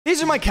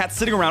These are my cats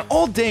sitting around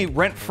all day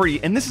rent-free,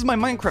 and this is my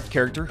Minecraft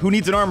character who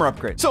needs an armor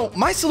upgrade. So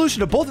my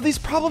solution to both of these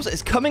problems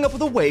is coming up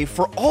with a way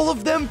for all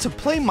of them to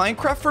play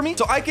Minecraft for me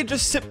so I can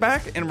just sit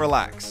back and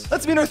relax.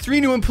 Let's meet our 3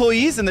 new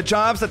employees and the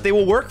jobs that they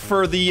will work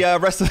for the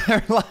rest of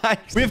their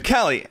lives. We have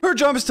Callie. Her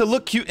job is to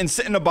look cute and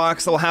sit in a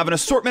box that will have an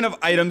assortment of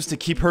items to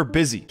keep her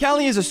busy.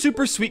 Callie is a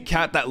super sweet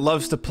cat that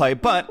loves to play,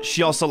 but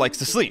she also likes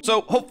to sleep.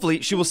 So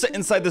hopefully she will sit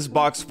inside this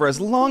box for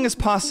as long as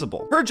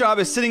possible. Her job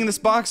is sitting in this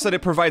box so that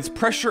it provides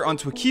pressure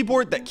onto a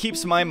keyboard that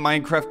keeps my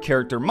Minecraft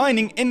character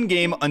mining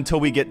in-game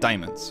until we get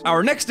diamonds.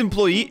 Our next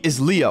employee is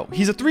Leo.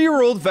 He's a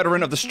 3-year-old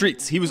veteran of the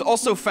streets. He was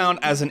also found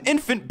as an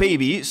infant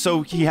baby,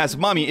 so he has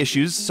mommy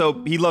issues,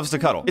 so he loves to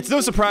cuddle. It's no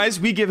surprise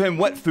we give him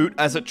wet food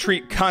as a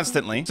treat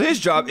constantly. So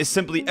his job is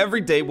simply every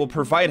day we'll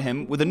provide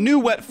him with a new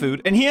wet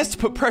food, and he has to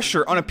put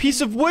pressure on a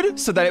piece of wood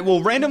so that it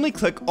will randomly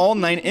click all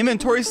 9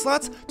 inventory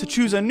slots to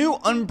choose a new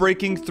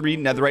unbreaking 3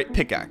 netherite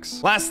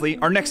pickaxe. Lastly,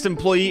 our next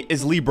employee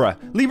is Libra.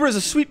 Libra is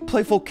a sweet,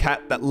 playful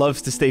cat that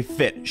loves to stay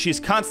fit.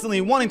 She's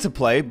constantly wanting to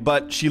play,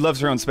 but she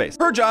loves her own space.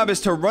 Her job is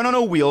to run on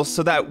a wheel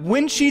so that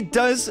when she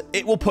does,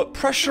 it will put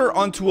pressure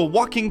onto a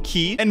walking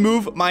key and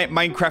move my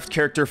Minecraft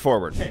character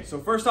forward. Okay, so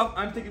first off,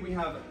 I'm thinking we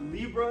have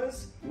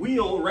Libra's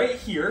wheel right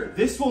here.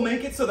 This will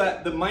make it so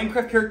that the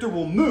Minecraft character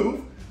will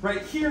move.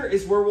 Right here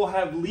is where we'll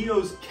have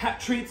Leo's cat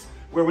treats,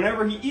 where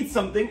whenever he eats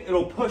something,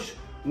 it'll push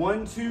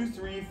 1, 2,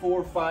 3,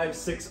 4, 5,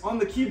 6 on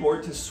the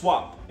keyboard to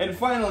swap. And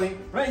finally,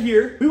 right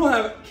here, we will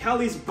have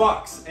Callie's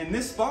box. And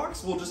this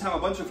box will just have a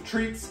bunch of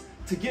treats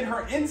to get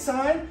her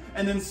inside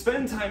and then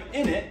spend time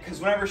in it, because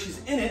whenever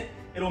she's in it,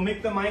 it'll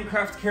make the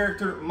Minecraft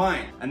character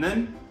mine. And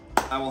then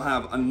I will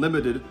have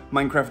unlimited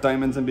Minecraft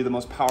diamonds and be the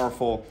most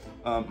powerful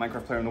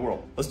Minecraft player in the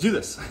world. Let's do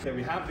this. Okay,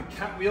 we have the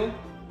cat wheel.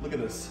 Look at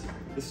this.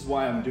 This is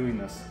why I'm doing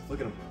this.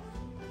 Look at him.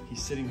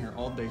 He's sitting here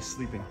all day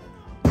sleeping.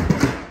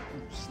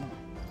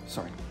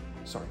 Sorry.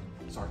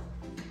 Okay.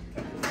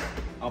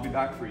 I'll be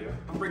back for you.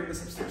 I'm bringing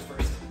this upstairs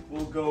first.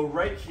 We'll go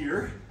right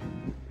here,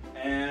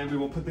 and we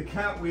will put the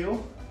cat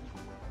wheel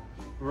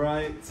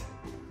right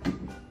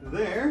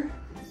there.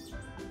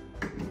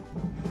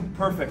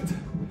 Perfect.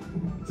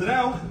 So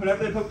now,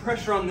 whenever they put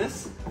pressure on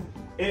this,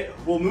 it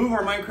will move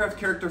our Minecraft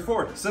character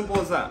forward. Simple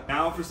as that.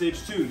 Now for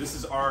stage 2, this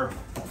is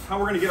how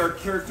we're gonna get our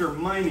character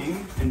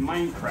mining in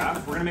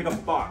Minecraft. We're gonna make a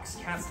box.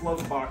 Cats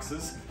love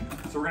boxes.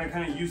 So we're gonna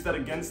kind of use that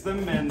against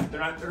them, and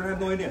they're gonna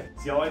have no idea.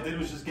 See, all I did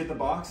was just get the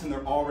box and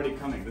they're already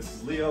coming. This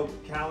is Leo,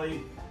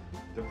 Callie.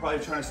 They're probably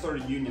trying to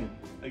start a union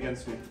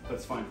against me.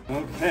 That's fine.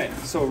 Okay,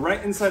 so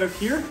right inside of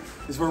here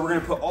is where we're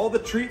gonna put all the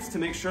treats to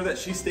make sure that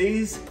she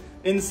stays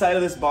inside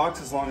of this box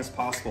as long as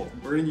possible.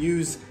 We're gonna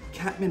use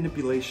cat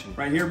manipulation.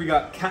 Right here we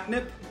got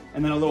catnip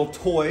and then a little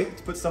toy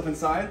to put stuff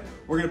inside.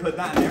 We're gonna put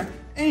that in there.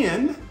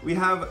 And we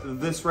have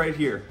this right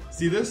here.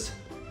 See this?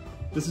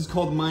 This is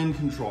called mind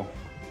control.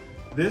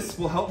 This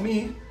will help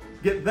me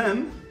get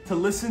them to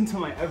listen to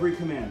my every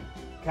command.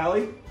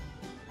 Callie,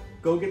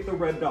 go get the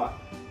red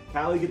dot.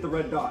 Callie, get the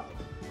red dot.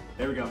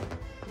 There we go.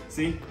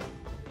 See?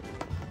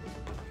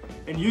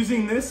 And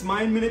using this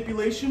mind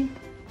manipulation,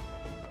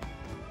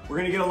 we're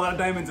gonna get a lot of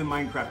diamonds in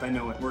Minecraft, I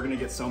know it. We're gonna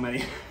get so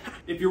many.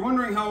 If you're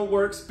wondering how it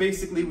works,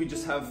 basically we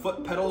just have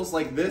foot pedals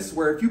like this,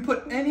 where if you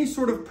put any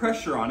sort of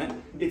pressure on it,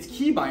 it's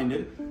key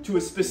binded to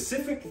a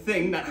specific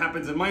thing that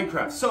happens in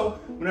Minecraft. So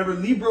whenever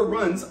Libra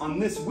runs on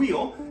this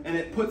wheel and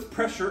it puts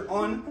pressure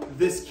on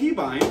this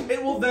keybind,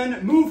 it will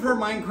then move her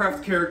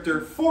Minecraft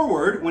character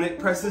forward when it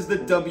presses the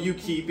W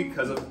key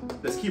because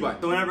of this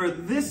keybind. So whenever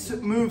this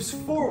moves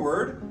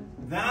forward,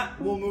 that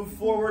will move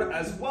forward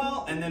as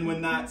well, and then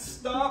when that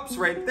stops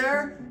right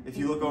there, if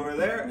you look over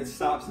there, it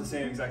stops at the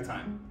same exact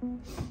time.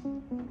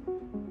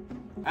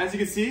 As you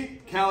can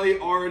see, Callie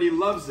already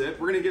loves it.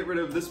 We're gonna get rid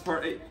of this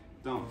part. Hey,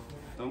 don't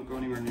go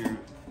anywhere near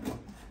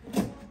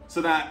it.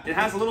 So that it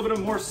has a little bit of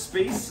more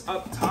space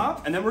up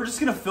top, and then we're just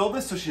gonna fill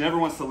this so she never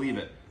wants to leave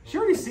it. She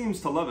already seems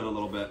to love it a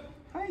little bit.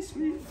 Hi,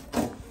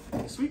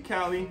 sweet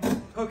Callie.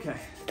 Okay.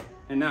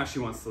 And now she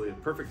wants to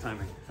leave. Perfect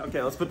timing.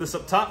 Okay, let's put this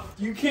up top.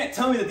 You can't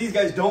tell me that these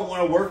guys don't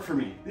want to work for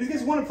me. These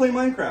guys want to play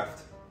Minecraft,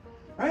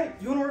 right?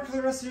 You want to work for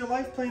the rest of your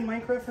life playing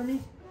Minecraft for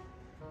me?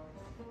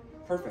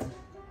 Perfect.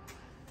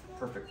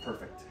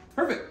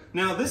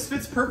 Now this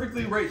fits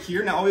perfectly right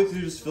here. Now all we have to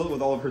do is fill it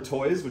with all of her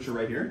toys, which are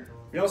right here.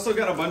 We also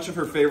got a bunch of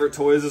her favorite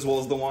toys as well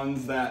as the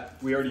ones that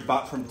we already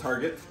bought from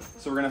Target.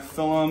 So we're gonna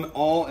fill them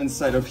all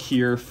inside of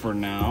here for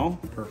now.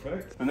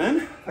 Perfect. And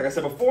then, like I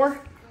said before,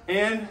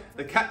 and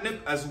the catnip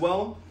as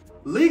well.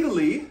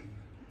 Legally,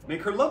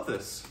 make her love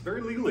this.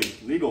 Very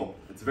legal.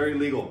 It's very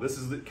legal.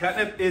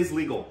 Catnip is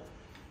legal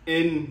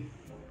in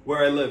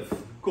where I live.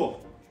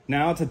 Cool.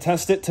 Now to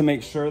test it to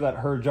make sure that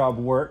her job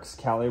works,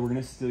 Callie, we're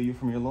gonna steal you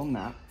from your little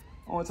nap.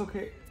 Oh, it's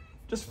okay.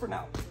 Just for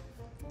now.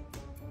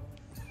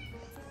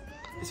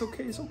 It's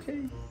okay.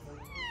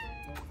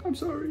 I'm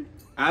sorry.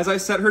 As I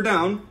set her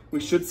down, we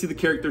should see the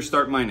character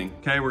start mining.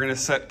 Okay, we're gonna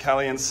set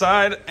Callie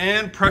inside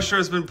and pressure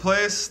has been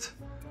placed.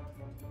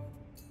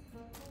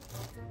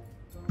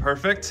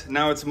 Perfect.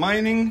 Now it's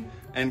mining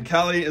and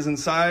Callie is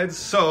inside.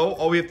 So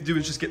all we have to do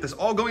is just get this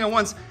all going at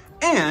once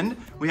And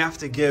we have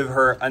to give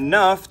her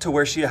enough to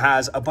where she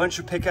has a bunch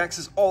of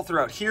pickaxes all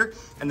throughout here,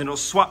 and then it'll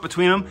swap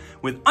between them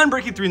with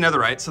Unbreaking 3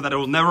 netherite so that it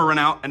will never run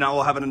out, and I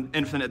will have an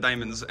infinite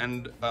diamonds,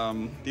 and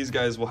these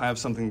guys will have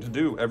something to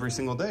do every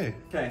single day.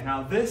 Okay,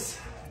 now this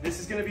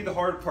is gonna be the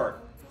hard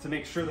part to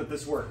make sure that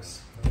this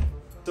works.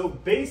 So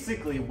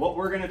basically what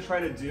we're gonna try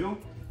to do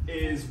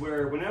is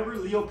where whenever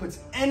Leo puts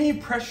any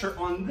pressure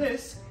on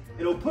this,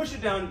 it'll push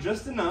it down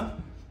just enough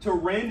to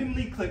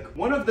randomly click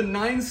one of the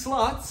 9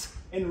 slots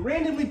and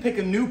randomly pick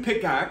a new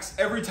pickaxe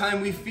every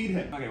time we feed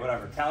him. Okay,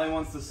 whatever. Callie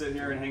wants to sit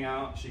here and hang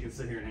out. She can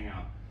sit here and hang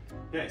out.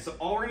 Okay, so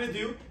all we're gonna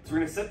do is we're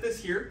gonna set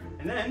this here,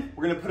 and then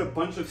we're gonna put a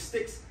bunch of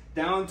sticks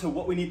down to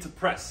what we need to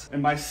press.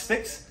 And by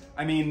sticks,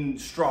 I mean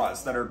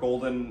straws that are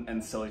golden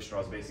and silly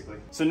straws, basically.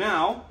 So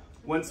now,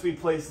 once we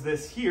place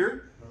this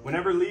here,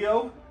 whenever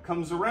Leo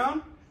comes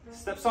around,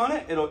 steps on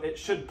it, it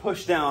should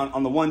push down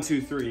on the 1,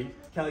 2, 3.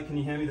 Callie, can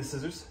you hand me the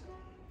scissors?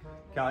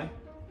 Callie?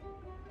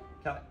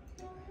 Callie?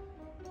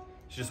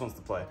 She just wants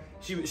to play.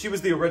 She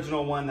was the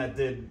original one that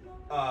did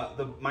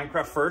the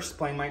Minecraft first,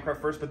 playing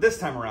Minecraft first, but this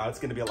time around it's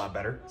gonna be a lot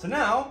better. So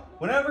now,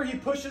 whenever he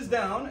pushes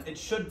down, it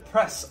should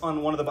press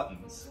on one of the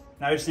buttons.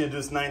 Now I just need to do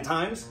this 9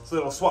 times, so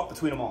it'll swap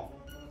between them all.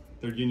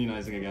 They're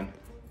unionizing again.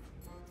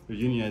 They're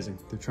unionizing.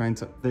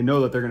 They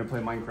know that they're gonna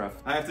play Minecraft.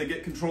 I have to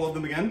get control of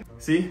them again.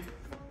 See?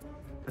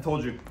 I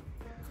told you.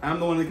 I'm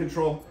the one in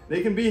control.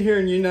 They can be here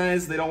and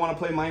unionize, they don't wanna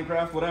play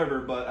Minecraft, whatever,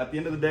 but at the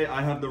end of the day,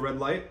 I have the red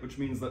light, which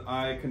means that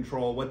I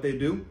control what they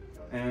do.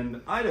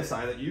 And I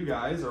decide that you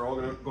guys are all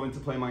going to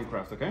play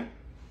Minecraft, okay?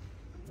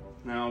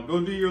 Now, go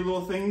do your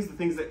little things, the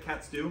things that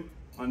cats do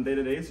on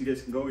day-to-day, so you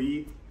guys can go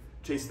eat,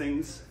 chase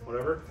things,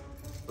 whatever.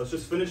 Let's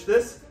just finish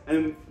this,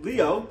 and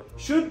Leo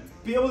should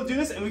be able to do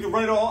this, and we can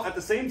run it all at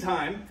the same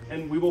time,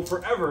 and we will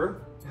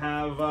forever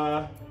have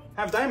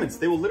diamonds.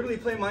 They will literally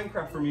play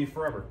Minecraft for me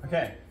forever.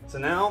 Okay, so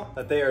now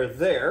that they are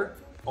there,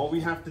 all we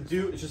have to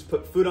do is just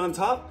put food on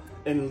top,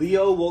 and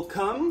Leo will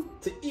come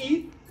to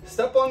eat,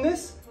 step on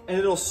this, and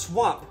it'll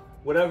swap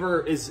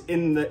whatever is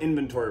in the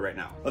inventory right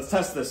now. Let's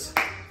test this.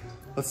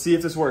 Let's see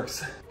if this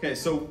works. Okay,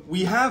 so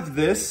we have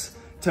this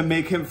to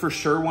make him for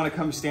sure want to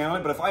come stand on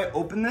it, but if I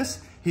open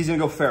this, he's gonna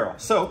go feral.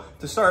 So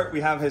to start,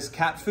 we have his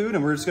cat food,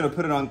 and we're just gonna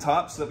put it on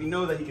top so that we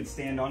know that he can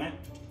stand on it.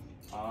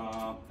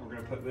 We're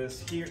gonna put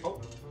this here.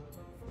 Oh,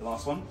 we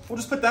lost one. We'll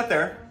just put that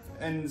there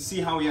and see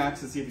how he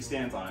acts and see if he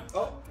stands on it.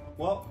 Oh,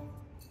 well,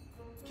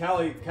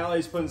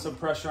 Callie's putting some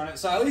pressure on it,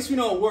 so at least we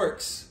know it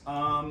works.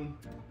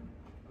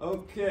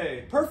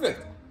 Okay,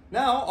 perfect.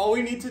 Now, all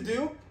we need to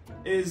do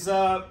is,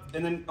 and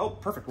then, oh,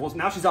 perfect. Well,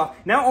 now she's off.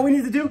 Now all we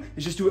need to do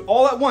is just do it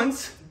all at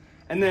once,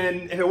 and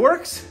then if it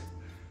works,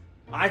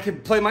 I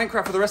can play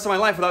Minecraft for the rest of my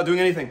life without doing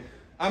anything.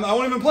 I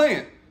won't even play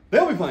it.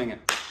 They'll be playing it.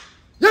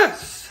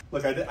 Yes!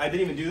 Look, I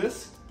didn't even do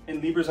this,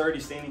 and Libra's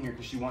already standing here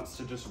because she wants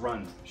to just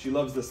run. She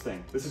loves this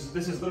thing. This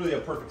is literally a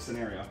perfect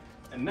scenario.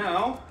 And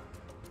now,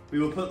 we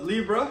will put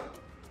Libra,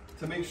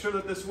 to make sure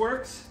that this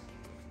works,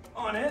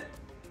 on it.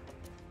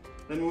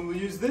 Then we will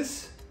use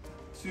this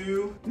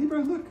to, Libra,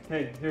 look.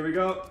 Okay, here we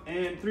go.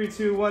 And 3,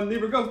 2, 1,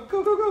 Libra, go,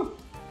 go, go, go.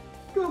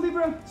 Go,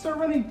 Libra, start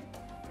running.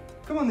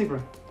 Come on,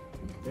 Libra.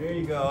 There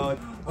you go.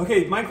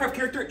 Okay, Minecraft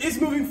character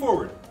is moving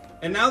forward.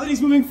 And now that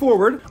he's moving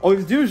forward, all we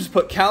have to do is just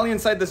put Callie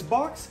inside this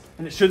box,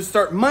 and it should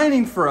start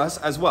mining for us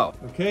as well.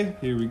 Okay,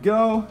 here we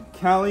go.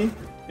 Callie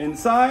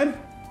inside.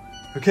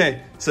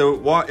 Okay,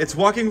 so it's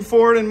walking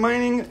forward and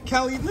mining.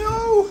 Callie,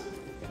 no!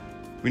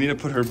 We need to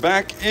put her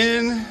back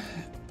in,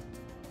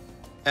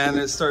 and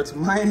it starts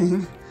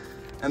mining.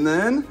 And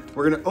then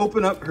we're gonna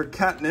open up her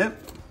catnip.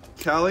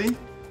 Callie,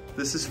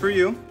 this is for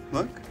you.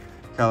 Look,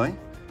 Callie,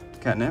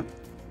 catnip.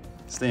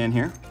 Stay in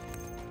here.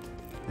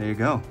 There you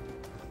go.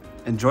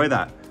 Enjoy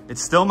that.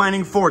 It's still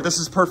mining forward. This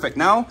is perfect.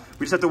 Now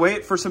we just have to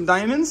wait for some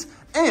diamonds.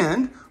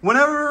 And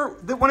whenever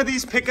one of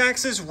these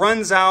pickaxes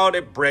runs out,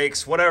 it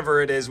breaks,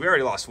 whatever it is. We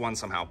already lost one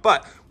somehow.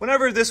 But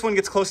whenever this one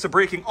gets close to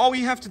breaking, all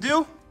we have to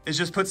do is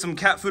just put some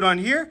cat food on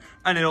here,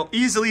 and it'll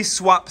easily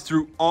swap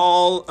through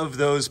all of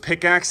those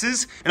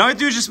pickaxes. And all I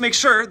do is just make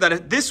sure that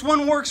if this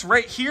one works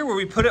right here, where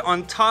we put it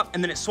on top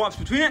and then it swaps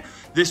between it,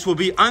 this will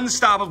be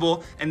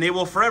unstoppable, and they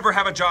will forever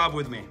have a job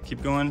with me.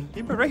 Keep going,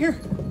 Libra, right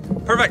here.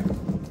 Perfect,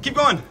 keep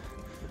going.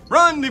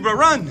 Run, Libra,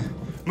 run.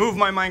 Move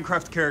my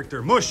Minecraft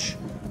character, mush,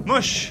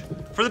 mush,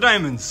 for the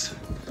diamonds.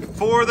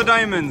 For the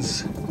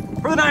diamonds.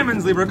 For the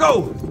diamonds, Libra,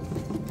 go.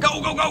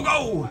 Go, go, go,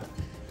 go.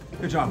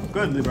 Good job,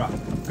 good, Libra.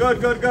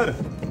 Good, good, good.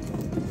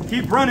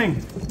 Keep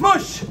running.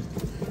 Mush!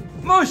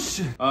 Mush!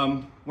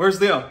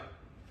 Where's Leo?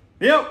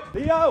 Leo!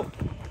 Leo!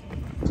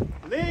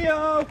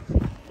 Leo!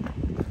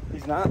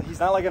 He's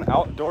not like an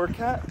outdoor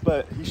cat,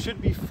 but he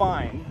should be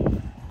fine.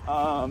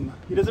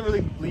 He doesn't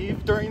really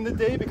leave during the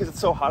day because it's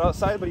so hot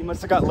outside, but he must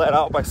have got let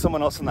out by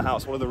someone else in the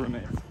house, one of the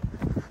roommates.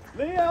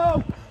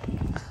 Leo!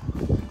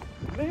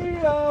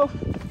 Leo!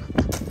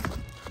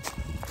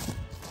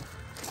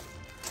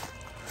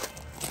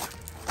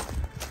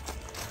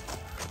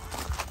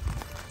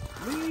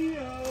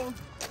 Leo!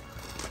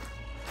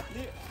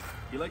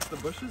 He likes the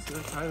bushes, he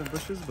likes hiding in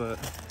bushes, but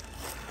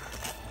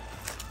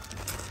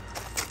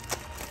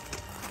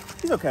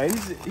okay.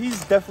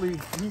 He's definitely,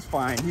 he's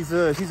fine. He's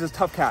a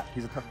tough cat.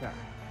 He's a tough cat.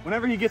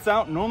 Whenever he gets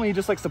out, normally he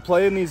just likes to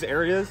play in these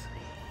areas.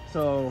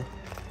 So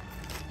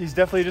he's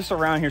definitely just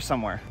around here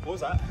somewhere. What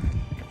was that?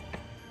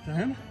 Is that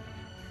him?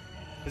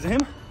 Is it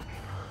him?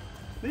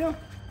 Leo?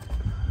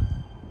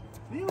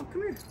 Leo,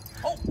 come here.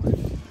 Oh!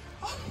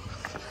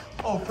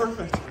 Oh,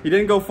 perfect. He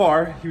didn't go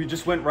far. He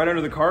just went right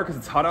under the car because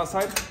it's hot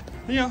outside.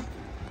 Leo,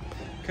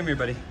 come here,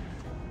 buddy.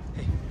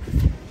 Hey,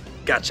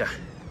 gotcha.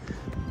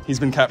 He's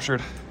been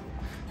captured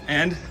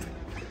and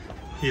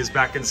he is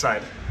back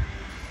inside.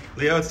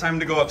 Leo, it's time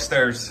to go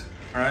upstairs,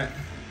 all right?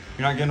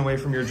 You're not getting away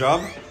from your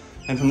job.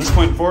 And from this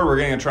point forward, we're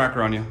getting a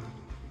tracker on you.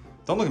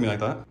 Don't look at me like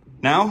that.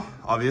 Now,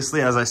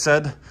 obviously, as I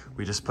said,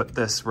 we just put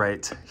this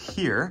right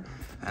here.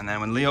 And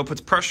then when Leo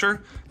puts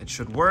pressure, it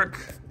should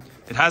work.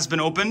 It has been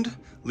opened.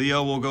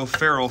 Leo will go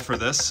feral for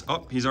this.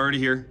 Oh, he's already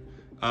here.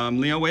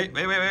 Leo, wait.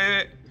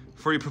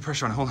 Before you put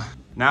pressure on, hold on.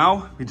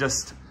 Now, we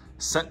just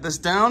set this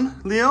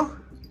down, Leo.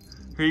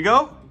 Here you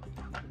go.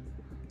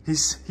 And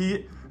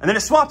then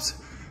it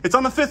swaps. It's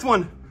on the 5th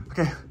one.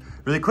 Okay,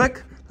 really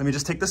quick. Let me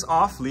just take this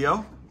off,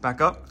 Leo.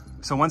 Back up.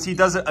 So once he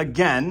does it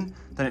again,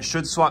 then it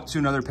should swap to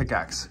another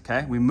pickaxe,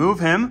 okay? We move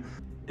him.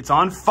 It's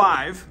on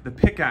 5. The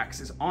pickaxe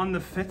is on the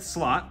 5th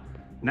slot.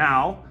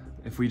 Now,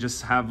 if we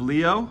just have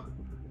Leo,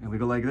 and we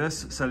go like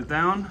this, set it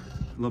down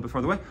a little bit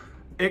farther away,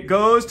 it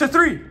goes to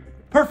 3.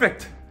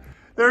 Perfect.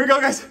 There we go,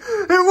 guys.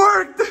 It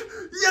worked.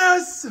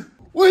 Yes.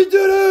 We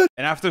did it.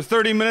 And after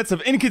 30 minutes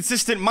of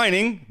inconsistent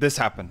mining, this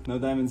happened. No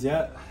diamonds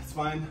yet. It's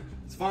fine.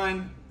 It's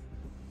fine.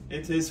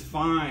 It is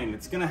fine.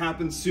 It's gonna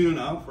happen soon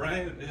enough,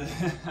 right?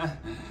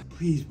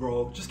 Please,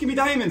 bro. Just give me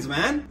diamonds,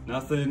 man.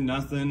 Nothing.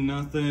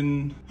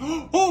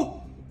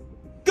 Oh!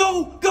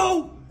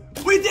 Go!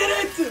 We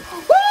did it!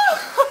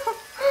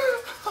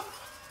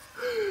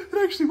 It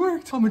actually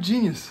worked. I'm a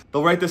genius.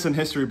 They'll write this in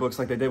history books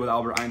like they did with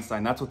Albert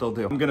Einstein. That's what they'll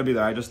do. I'm gonna be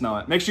there. I just know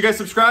it. Make sure you guys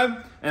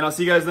subscribe, and I'll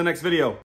see you guys in the next video.